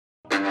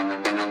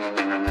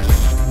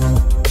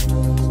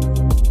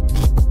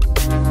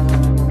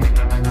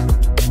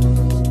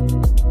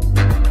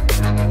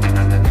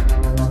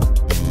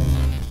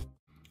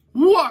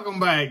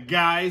back,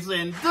 guys,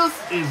 and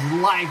this is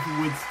Life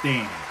with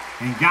Stan.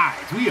 And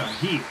guys, we are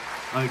here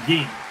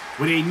again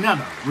with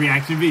another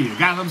reaction video.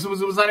 Guys, I'm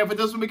super excited for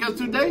this one because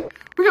today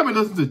we're going to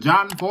listen to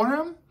John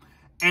Farnham,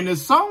 and the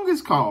song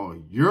is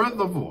called You're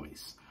the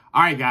Voice.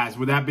 All right, guys,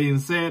 with that being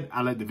said,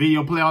 I let the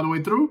video play all the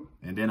way through,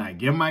 and then I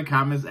give my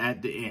comments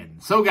at the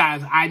end. So,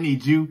 guys, I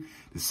need you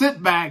to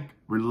sit back,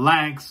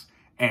 relax,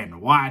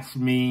 and watch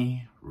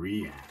me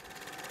react.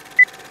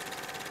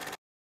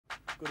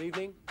 Good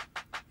evening.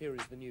 Here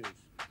is the news.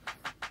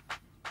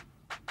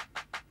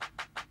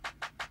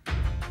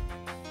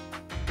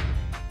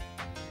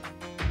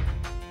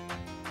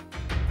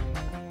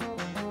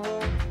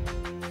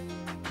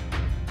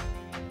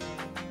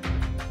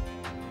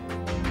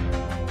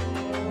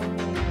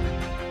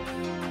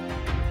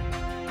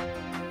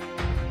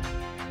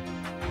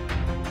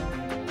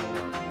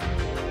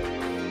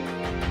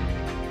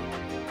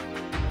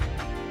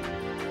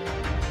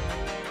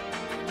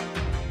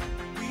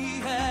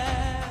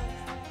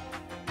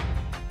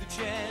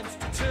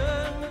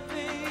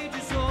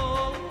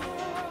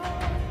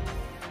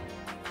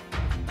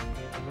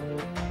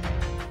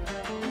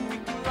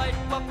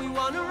 What we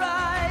want to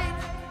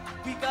write,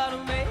 we gotta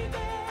make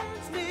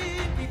ends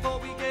meet before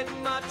we get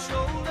much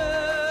older.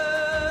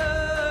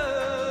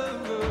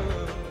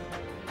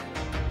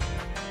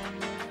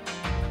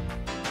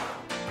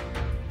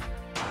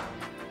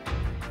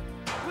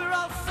 We're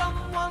all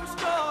someone's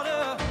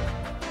daughter,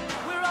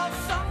 we're all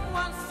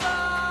someone's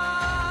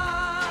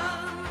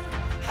son.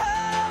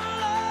 How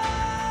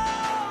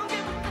long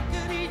can we look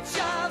at each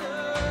other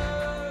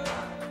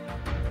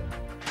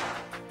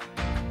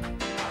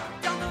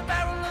down the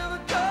barrel of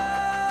a gun?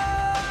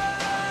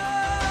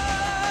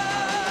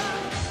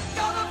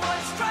 You're the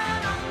voice, try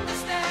and understand.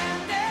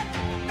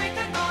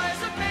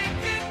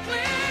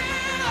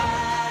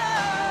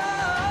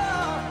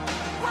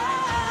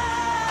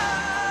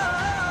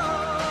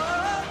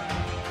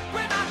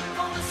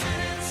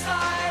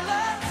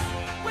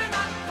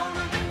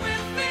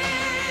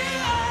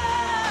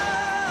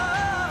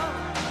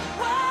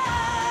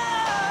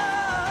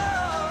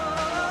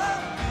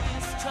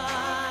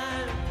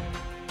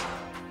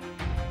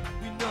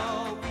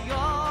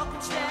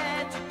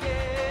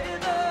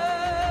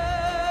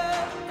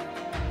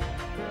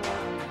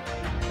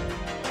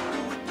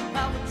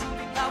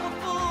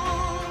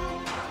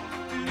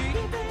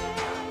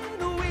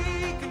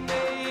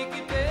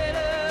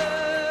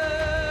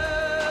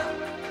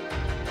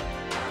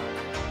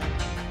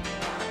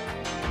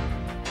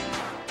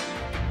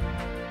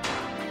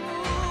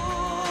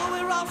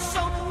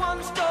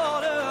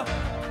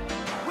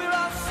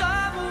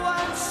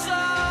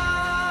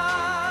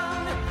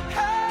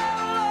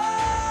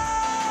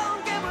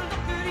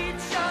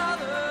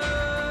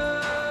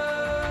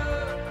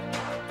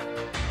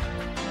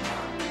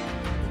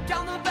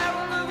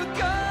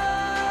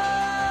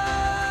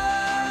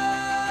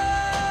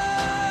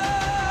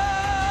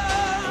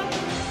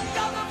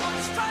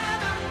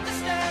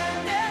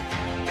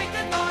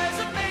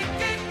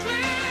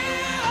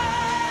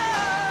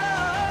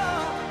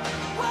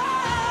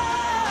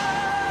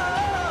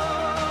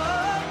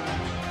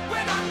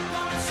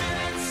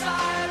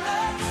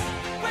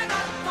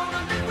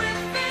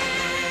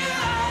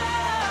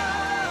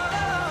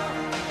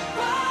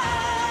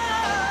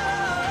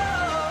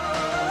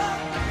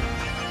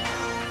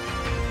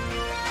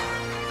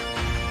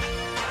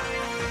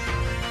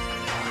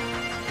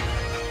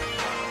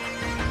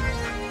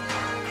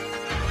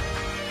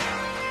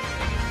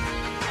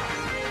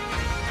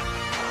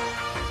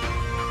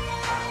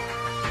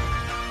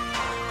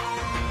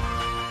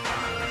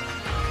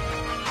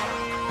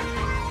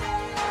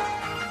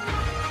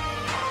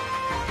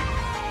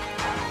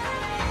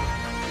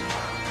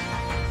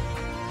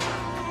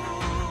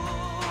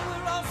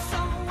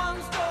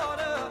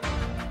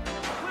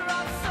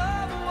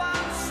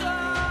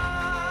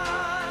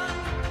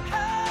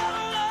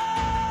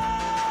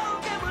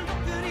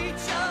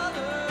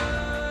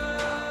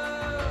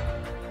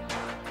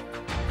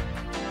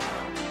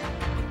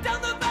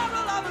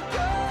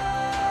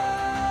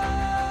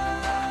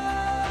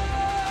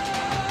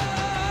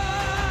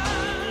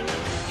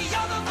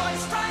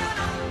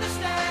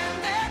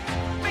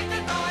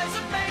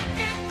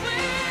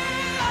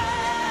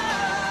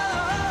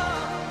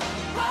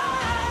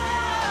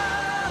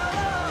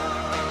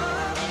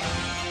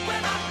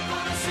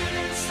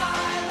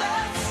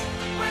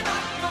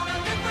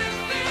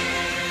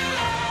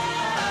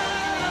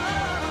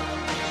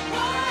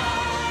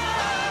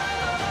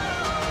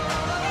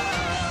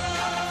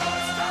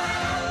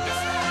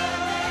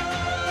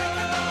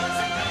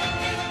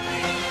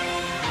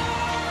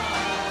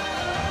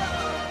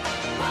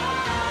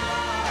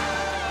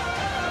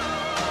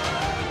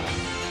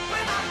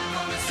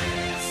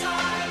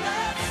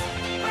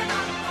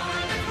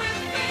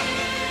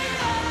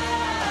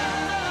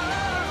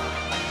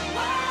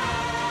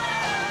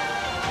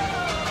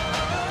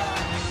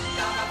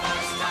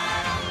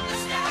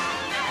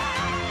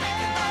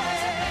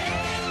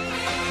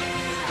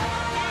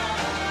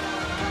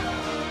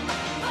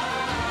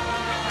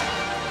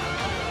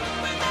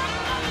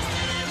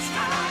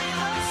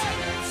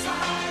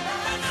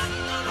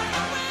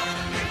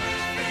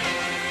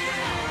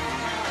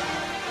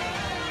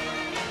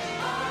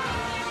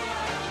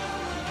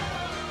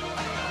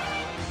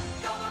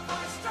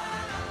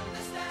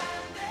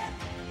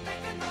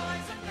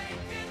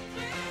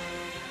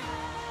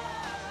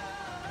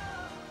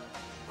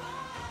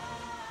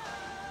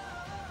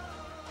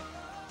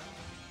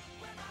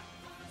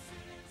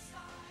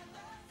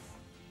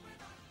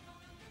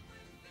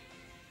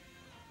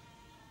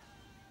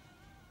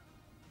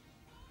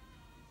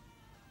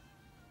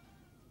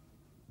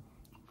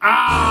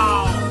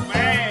 Oh,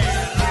 man.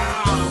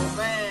 Oh,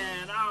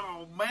 man.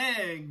 Oh,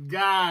 man.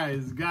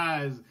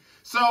 Guys.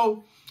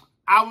 So,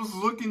 I was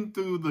looking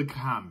through the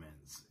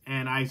comments,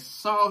 and I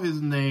saw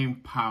his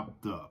name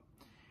popped up.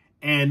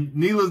 And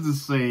needless to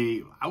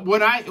say,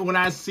 when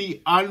I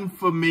see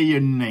unfamiliar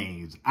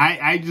names,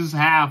 I just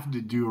have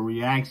to do a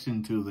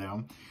reaction to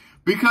them,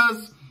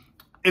 because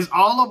it's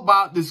all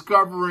about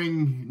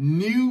discovering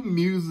new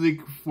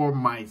music for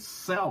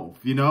myself,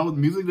 you know,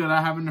 music that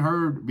I haven't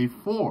heard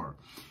before.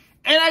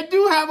 And I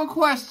do have a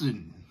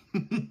question.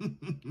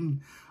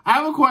 I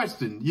have a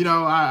question. You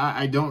know,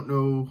 I don't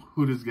know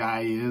who this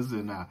guy is,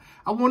 and I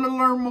want to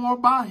learn more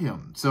about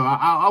him. So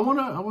I want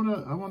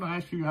to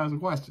ask you guys a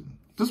question,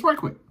 just right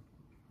quick.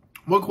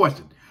 One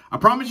question. I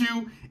promise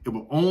you, it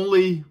will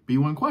only be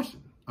one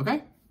question.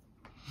 Okay?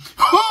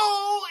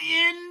 Who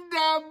in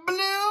the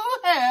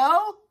blue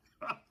hell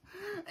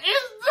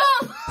is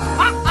the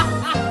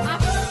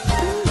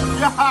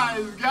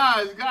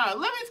guys? Let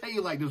me tell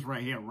you like this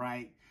right here,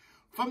 right?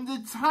 From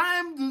the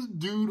time this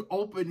dude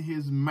opened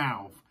his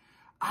mouth,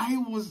 I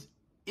was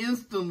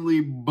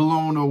instantly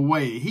blown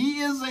away.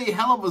 He is a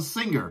hell of a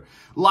singer.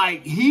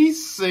 Like, he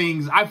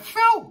sings, I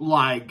felt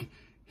like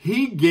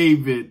he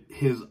gave it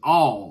his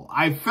all.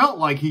 I felt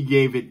like he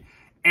gave it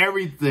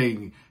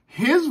everything.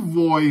 His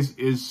voice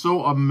is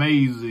so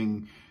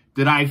amazing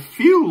that I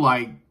feel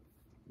like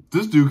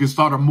this dude can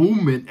start a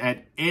movement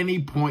at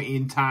any point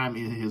in time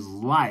in his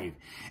life.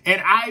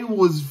 And I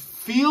was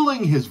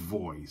feeling his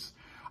voice.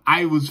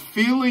 I was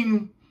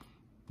feeling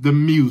the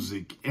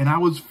music, and I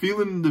was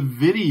feeling the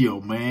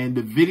video, man.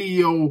 The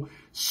video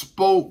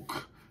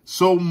spoke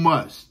so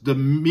much. The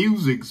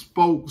music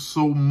spoke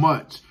so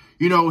much.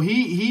 You know,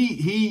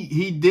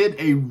 he did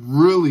a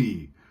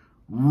really,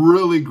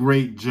 really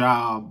great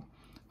job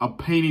of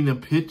painting a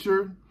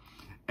picture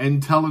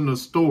and telling a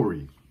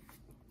story.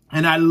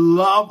 And I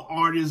love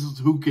artists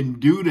who can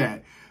do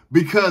that,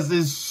 because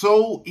it's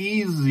so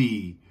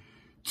easy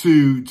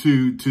to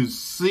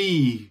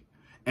see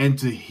and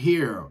to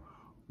hear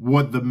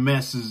what the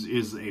message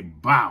is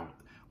about.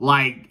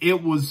 Like,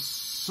 it was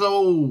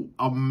so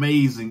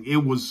amazing.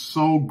 It was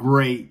so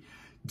great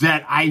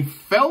that I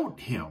felt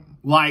him.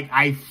 Like,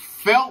 I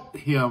felt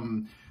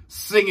him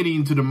singing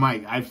into the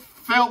mic. I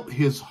felt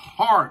his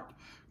heart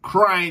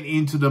crying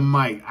into the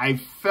mic. I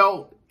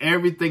felt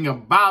everything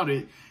about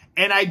it.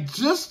 And I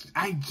just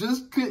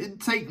couldn't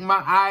take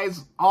my eyes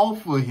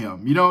off of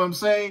him. You know what I'm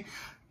saying?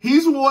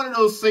 He's one of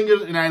those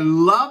singers, and I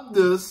love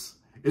this.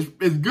 It's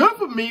good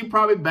for me,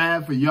 probably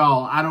bad for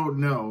y'all. I don't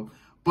know.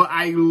 But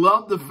I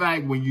love the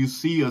fact when you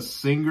see a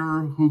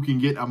singer who can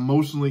get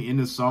emotionally in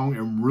the song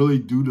and really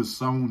do the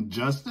song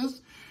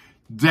justice,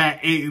 that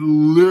it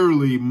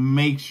literally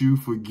makes you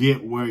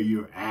forget where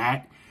you're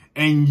at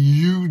and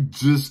you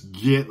just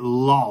get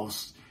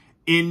lost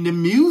in the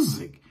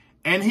music.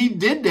 And he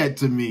did that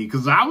to me,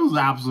 because I was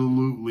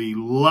absolutely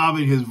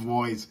loving his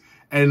voice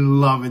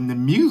and loving the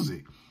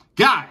music.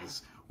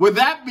 Guys, with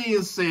that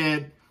being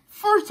said,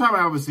 first time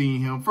I ever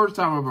seen him, first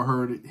time I ever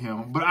heard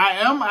him, but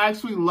I am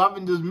actually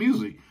loving this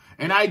music.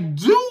 And I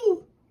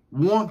do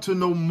want to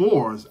know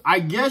more. I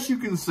guess you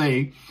can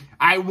say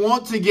I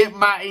want to get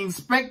my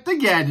Inspector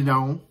Gadget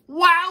on.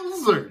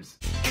 Wowzers!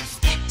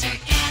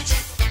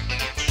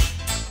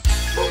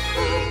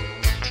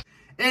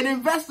 And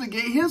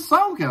investigate his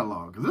song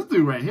catalog, because this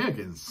dude right here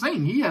can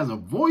sing. He has a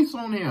voice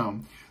on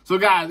him. So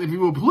guys, if you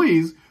will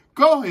please,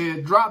 go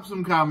ahead, drop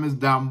some comments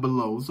down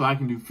below so I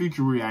can do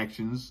future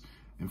reactions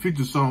and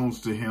future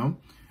songs to him.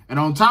 And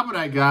on top of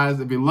that, guys,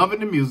 if you're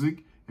loving the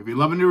music, if you're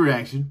loving the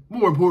reaction,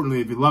 more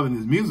importantly, if you're loving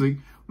this music,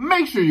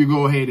 make sure you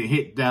go ahead and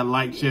hit that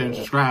like, share, and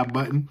subscribe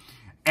button.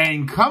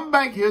 And come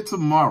back here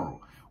tomorrow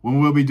when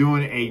we'll be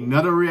doing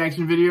another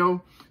reaction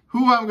video.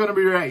 Who I'm going to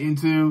be reacting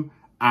to,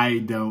 I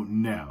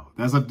don't know.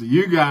 That's up to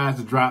you guys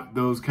to drop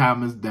those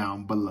comments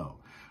down below.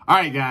 All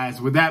right,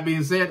 guys, with that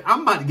being said,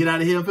 I'm about to get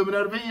out of here and film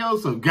another video.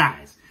 So,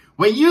 guys,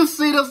 when you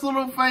see this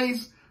little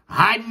face,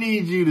 I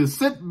need you to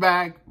sit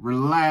back,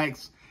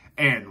 relax,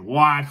 and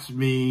watch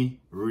me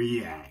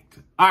react.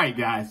 All right,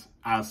 guys,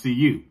 I'll see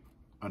you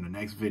on the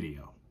next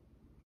video.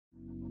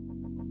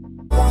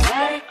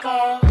 Let it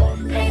go,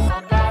 make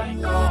my body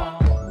go,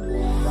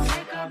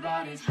 make our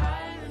bodies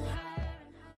higher.